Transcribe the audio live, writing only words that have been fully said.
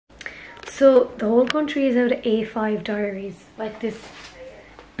So the whole country is out of A5 diaries, like this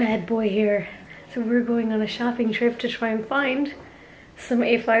bad boy here. So we're going on a shopping trip to try and find some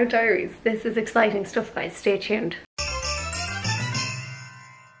A5 diaries. This is exciting stuff, guys. Stay tuned.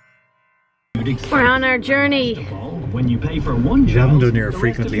 We're on our journey. When you pay for one, you haven't done your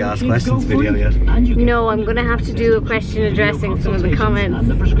frequently asked questions video yet. No, I'm gonna have to do a question addressing some of the comments.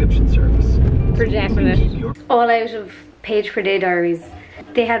 And the prescription service. For definite. All out of page per day diaries.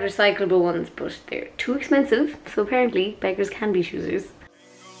 They had recyclable ones, but they're too expensive. So apparently, beggars can be choosers.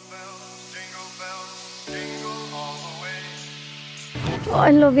 Oh,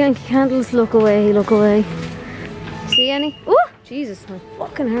 I love Yankee candles. Look away, look away. See any? Oh, Jesus, my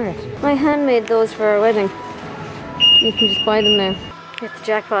fucking heart. My hand made those for our wedding. You can just buy them now. Hit the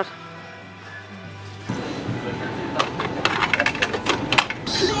jackpot.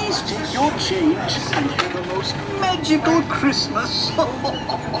 Please take your change and have a most magical Christmas.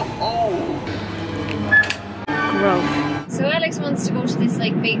 Gross. So Alex wants to go to this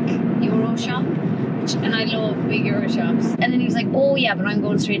like big Euro shop, and I love big Euro shops. And then he's like, oh yeah, but I'm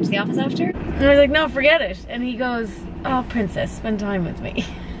going straight to the office after. And I was like, no, forget it. And he goes, oh princess, spend time with me.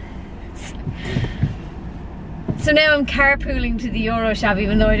 So now I'm carpooling to the Euro shop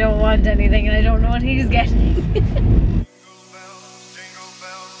even though I don't want anything and I don't know what he's getting.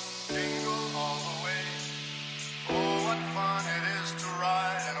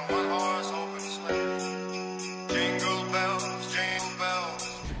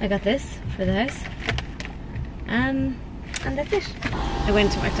 I got this for the house. And that's it. I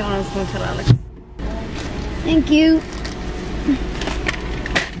went to McDonald's to go tell Alex. Thank you.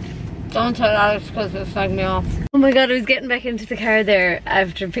 Don't tell Alex because it'll flag me off. Oh my god, I was getting back into the car there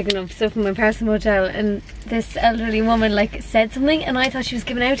after picking up stuff from my Parson Motel and this elderly woman like said something and I thought she was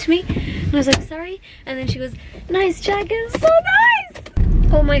giving out to me. And I was like, sorry. And then she goes, nice jacket, so nice!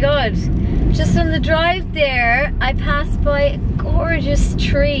 Oh my god. Just on the drive there, I passed by a gorgeous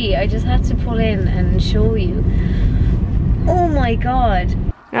tree. I just had to pull in and show you. Oh my god.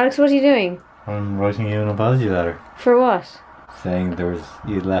 Alex, what are you doing? I'm writing you an apology letter. For what? Saying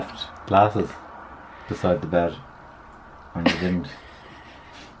you'd left glasses beside the bed and you didn't.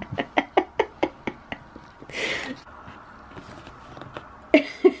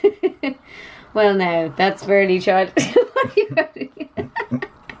 Well now, that's fairly childish. What are you doing?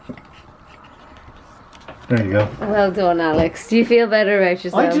 There you go. Well done, Alex. Do you feel better about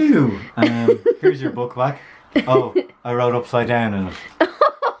yourself? I do. Here's your book back. Oh, I wrote upside down in it.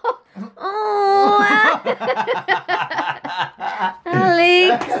 Oh,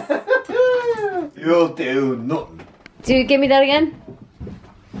 Alex. You'll do nothing. Do you give me that again?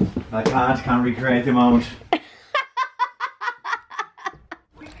 I can't recreate the moment.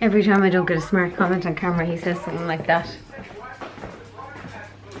 Every time I don't get a smart comment on camera, he says something like that.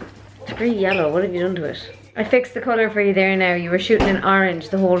 It's very yellow. What have you done to it? I fixed the colour for you there now. You were shooting in orange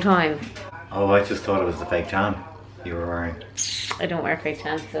the whole time. Oh, I just thought it was the fake tan you were wearing. I don't wear fake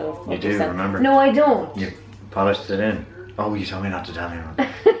tan, so... You do, remember? No, I don't. You polished it in. Oh, you told me not to tell anyone.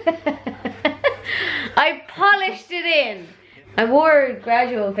 I polished it in. I wore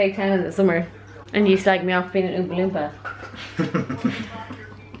gradual fake tan in the summer. And you slagged me off being an Oompa Loompa.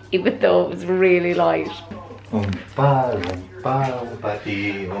 Even though it was really light.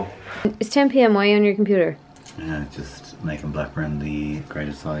 It's 10 PM, why are you on your computer? Yeah, just making Blackburn the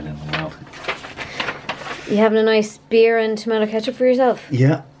greatest side in the world. You having a nice beer and tomato ketchup for yourself?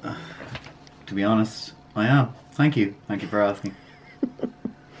 Yeah, to be honest, I am. Thank you for asking.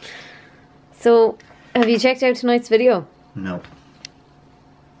 So, have you checked out tonight's video? No.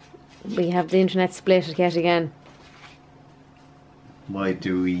 We have the internet split yet again. Why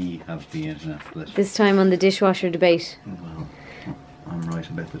do we have the internet split? This time on the dishwasher debate. Well, I'm right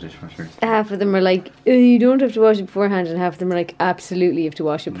about the dishwashers. Half of them are like, oh, you don't have to wash it beforehand, and half of them are like, absolutely you have to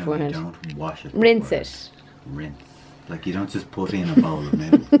wash it beforehand. No, you don't wash it. Rinse it. Rinse. Like you don't just put in a bowl of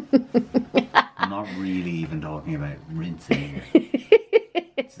noodles. I'm not really even talking about rinsing.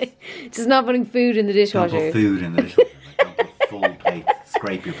 Just not putting food in the dishwasher. Don't put food in the dishwasher. Like, don't put full plate.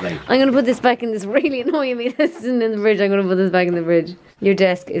 Scrape your plate. I'm gonna put this back in this really annoying me. This isn't in the fridge. I'm gonna put this back in the fridge. Your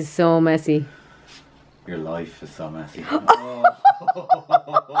desk is so messy. Your life is so messy.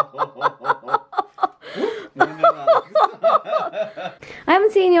 I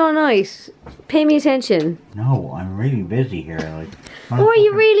haven't seen you all night. Pay me attention. No, I'm really busy here. Like, oh, are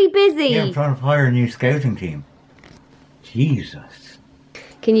you really busy? Yeah, I'm trying to hire a new scouting team. Jesus.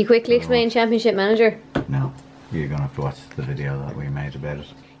 Can you quickly explain Championship Manager? No, you're gonna have to watch the video that we made about it.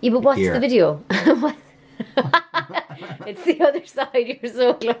 Yeah, but what's Here. the video? It's the other side. You're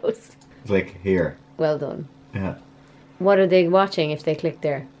so close. It's like here. Well done. Yeah. What are they watching if they click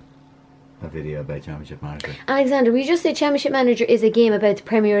there? a video about Championship Manager. Alexander, we just say Championship Manager is a game about the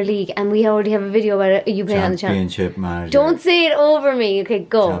Premier League, and we already have a video about it. You play on the channel. Championship Manager. Don't say it over me. Okay,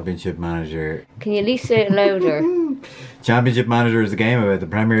 go. Championship Manager. Can you at least say it louder? Championship Manager is a game about the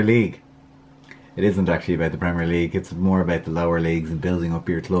Premier League. It isn't actually about the Premier League. It's more about the lower leagues and building up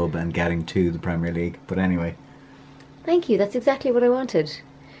your club and getting to the Premier League. But anyway. Thank you. That's exactly what I wanted.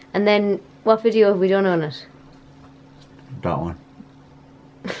 And then, what video have we done on it? That one.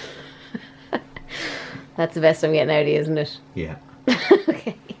 That's the best I'm getting out of you, isn't it? Yeah.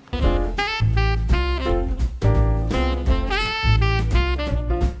 Okay.